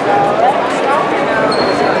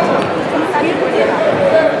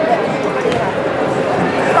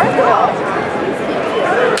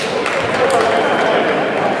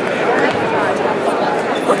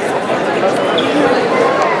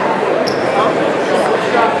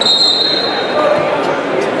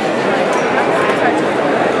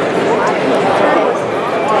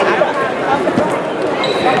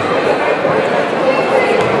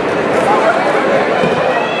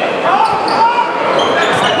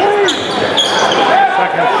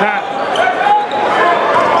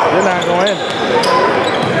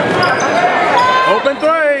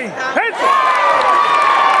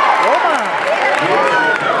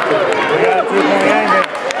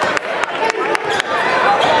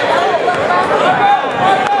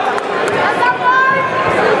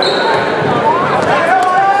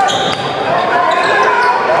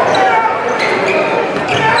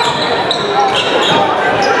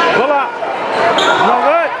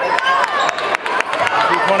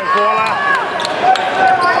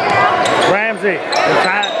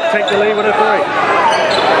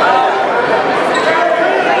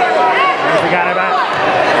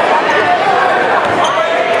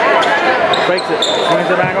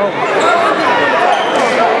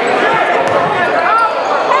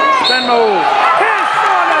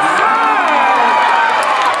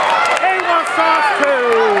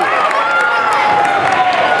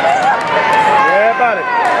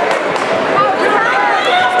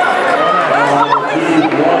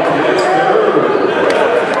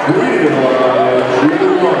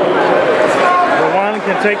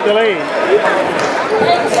 take the lead.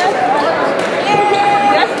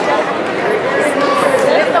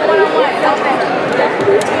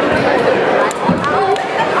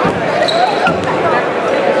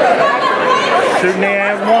 Shooting there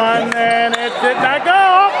at one, and it did not go.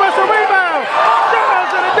 Offensive rebound.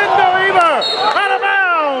 Jones, and it didn't go either. Out of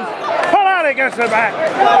bounds. Pallotti gets it back.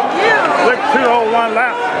 With 2:01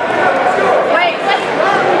 left.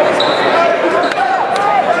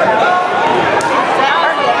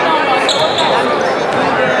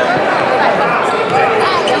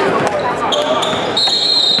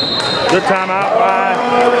 Good timeout by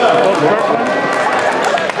Coach Kirkland.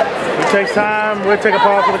 It takes time. We'll take a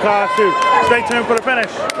pause for the call shoot. Stay tuned for the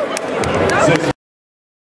finish.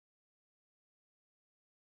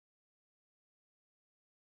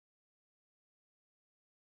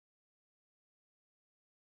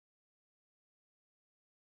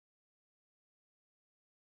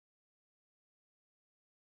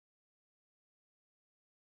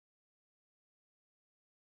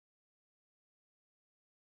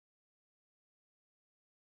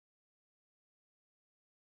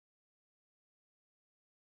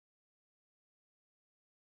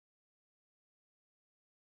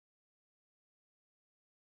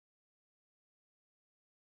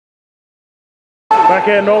 Back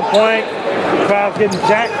here, no point. The crowd's getting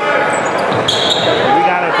jacked. We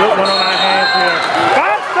got a good one on our hands here.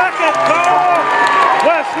 5 seconds call.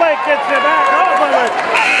 Westlake gets it back. Over it.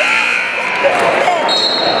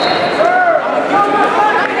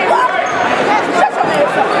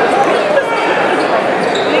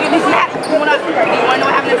 You want to know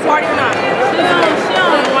what happened at the party or not?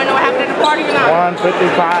 You want to know what happened at the party or not?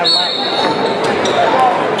 1:55 left.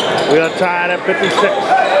 We are tied at 56.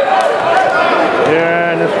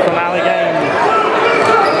 Here in this finale game.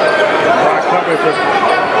 Our coverage of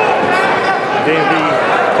DMV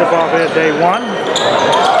tip-off here, day 1.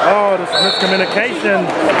 Oh, this miscommunication.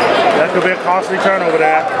 That could be a costly turnover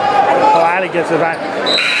there. Pallotti gets it back.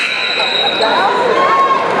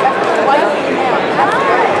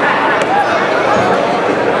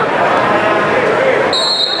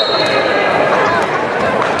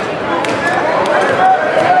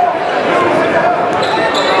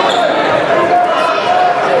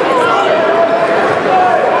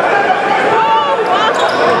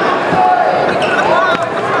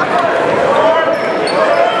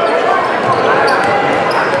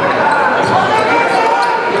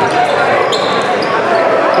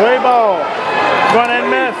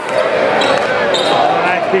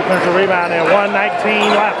 Defensive rebound there,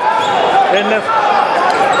 1:19 left in this.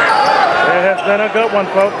 It has been a good one,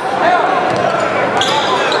 folks.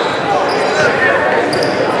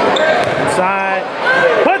 Inside,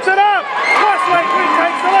 puts it up. Westlake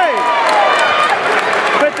retakes the lead.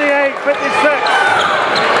 58-56.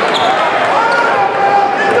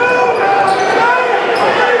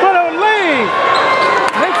 Put a lead.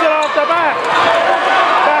 Hits it off the back.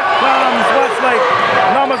 Back comes Westlake.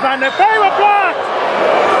 Numbers not in their favor. Block.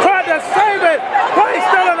 Tried to save it. Play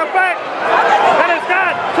still in the back. And it's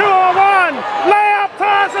got 2-on-1. Layup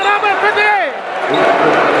ties it up at 58.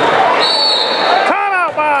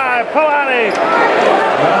 Timeout by Pallotti.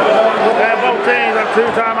 And both teams have 2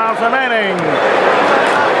 timeouts remaining.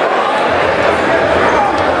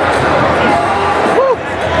 Woo.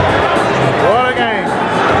 What a game.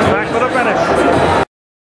 Back for the finish.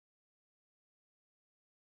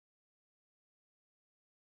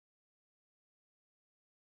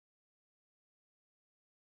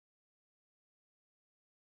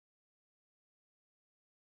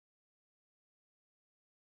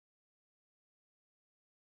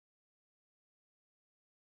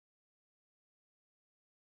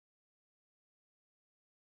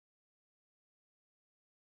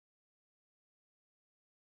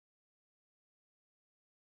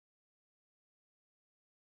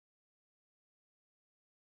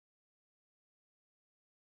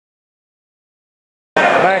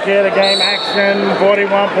 Back here, the game action,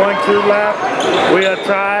 41.2 left. We are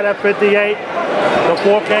tied at 58. The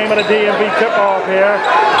 4th game of the DMV tip-off here.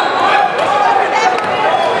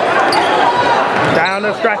 Down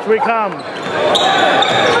the stretch we come.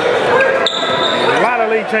 A lot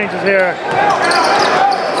of lead changes here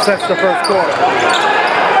since the first quarter.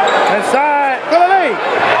 Inside for the lead.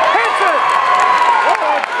 Hits it!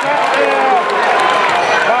 Oh, shot there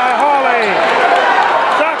by Hawley.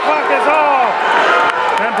 Shot clock is off.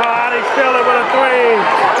 And Pallotti still it with a 3.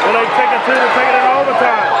 Will they take a 2 to take it in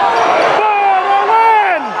overtime? For the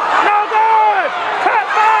win! No good! Cut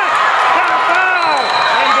back! Cut foul!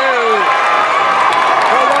 And do.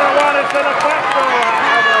 The 1-1 is to the factor,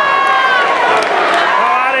 however.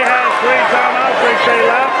 Pallotti has 3 timeouts, they say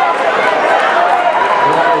left.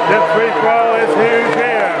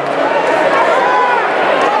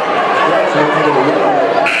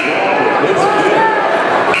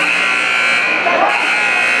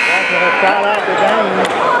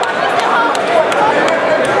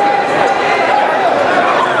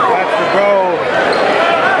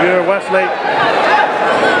 Westlake.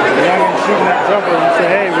 The youngin shooting that jumper, you say,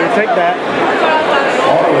 hey, we'll take that.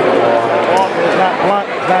 It's not blunt,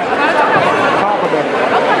 it's not confident.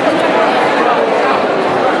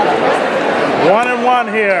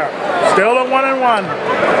 1-1 here. Still a 1-1.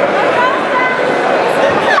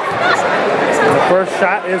 The first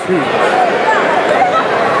shot is huge.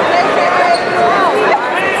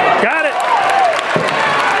 Got it.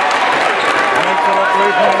 Makes it a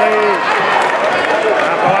 3-point lead.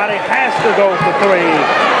 Pallotti has to go for 3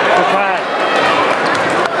 to tie.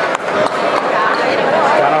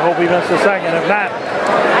 Gotta hope he missed a second. If not,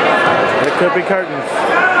 it could be curtains.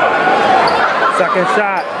 Second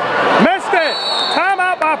shot. Missed it!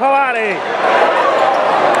 Timeout by Pallotti.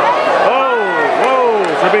 Whoa.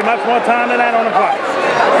 Should be much more time than that on the clock.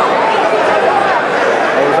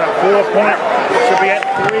 It was at 4 point. Should be at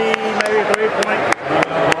 3, maybe 3 point.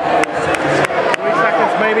 3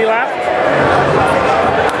 seconds maybe left.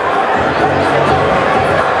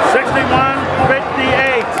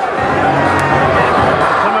 61-58.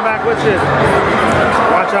 Coming back with you.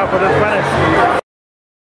 Watch out for this finish.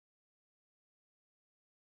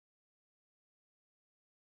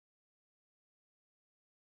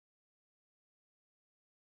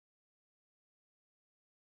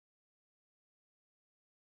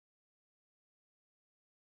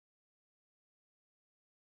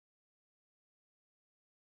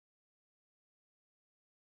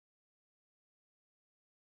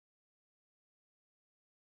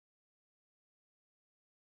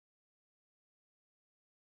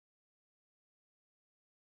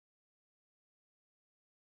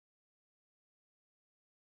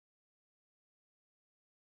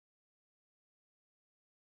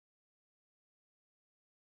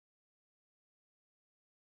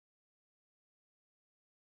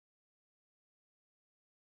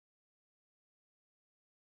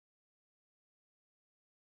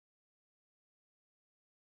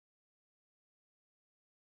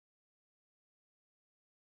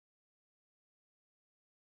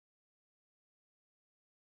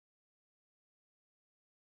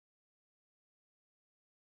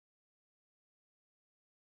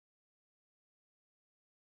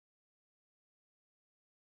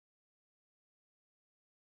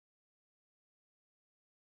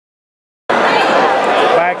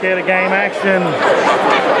 Here to game action.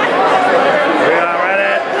 We are right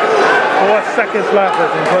at 4 seconds left as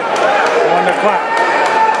we put on the clock.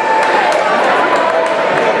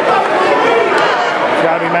 It's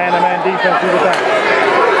got to be man-to-man defense through the time.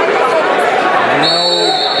 You know,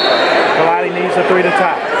 Pallotti needs a 3 to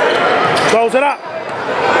tie. Close it up.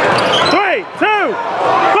 3, 2,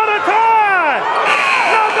 for the tie!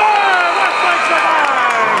 No good! Westlake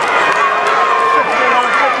survives!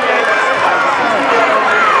 61-58.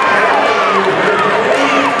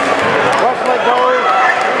 Westlake goes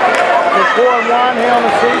to 4-1 here on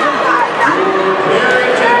the season.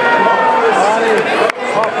 Pallotti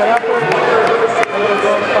off the effort.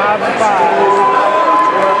 Goes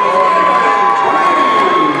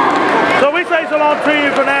 5-5. So we say so long to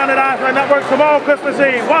you for now at Eyesight Network. Tomorrow, Christmas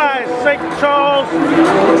Eve. Why? St. Charles,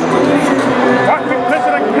 Washington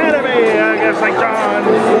Christian Academy, I guess St. John's.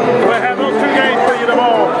 We'll have those 2 games for you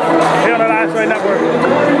tomorrow here on the Eyesight Network.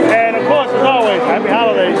 And of course, as always, happy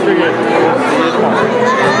holidays to you.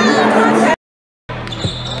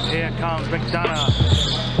 Here comes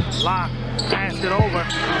McDonough. Lock, passed it over.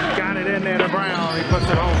 Got it in there to Brown. He puts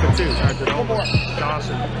it home for 2. Turns it over.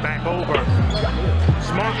 Dawson back over.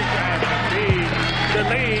 Smart pass indeed. The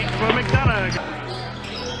lead for McDonough.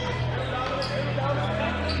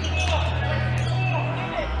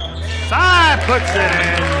 Side puts it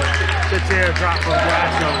in. The teardrop from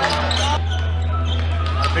Grasso.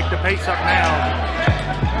 Pick the pace up now.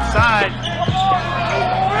 Side.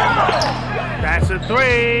 That's a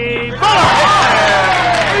 3.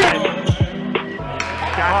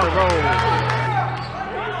 Got the roll.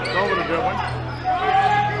 It's over the good one.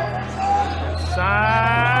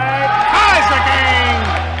 Side. Ties the game.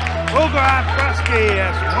 Ugar Krusky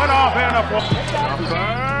has went off here in the fourth.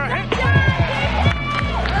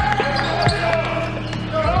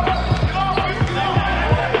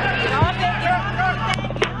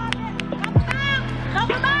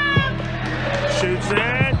 Shoots it.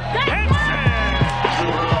 Hits it.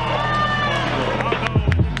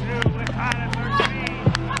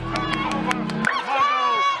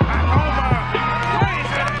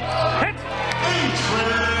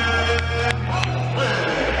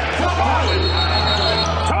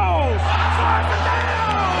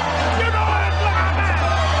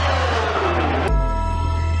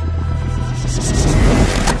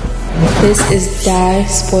 This is Die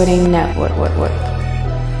Sporting Network.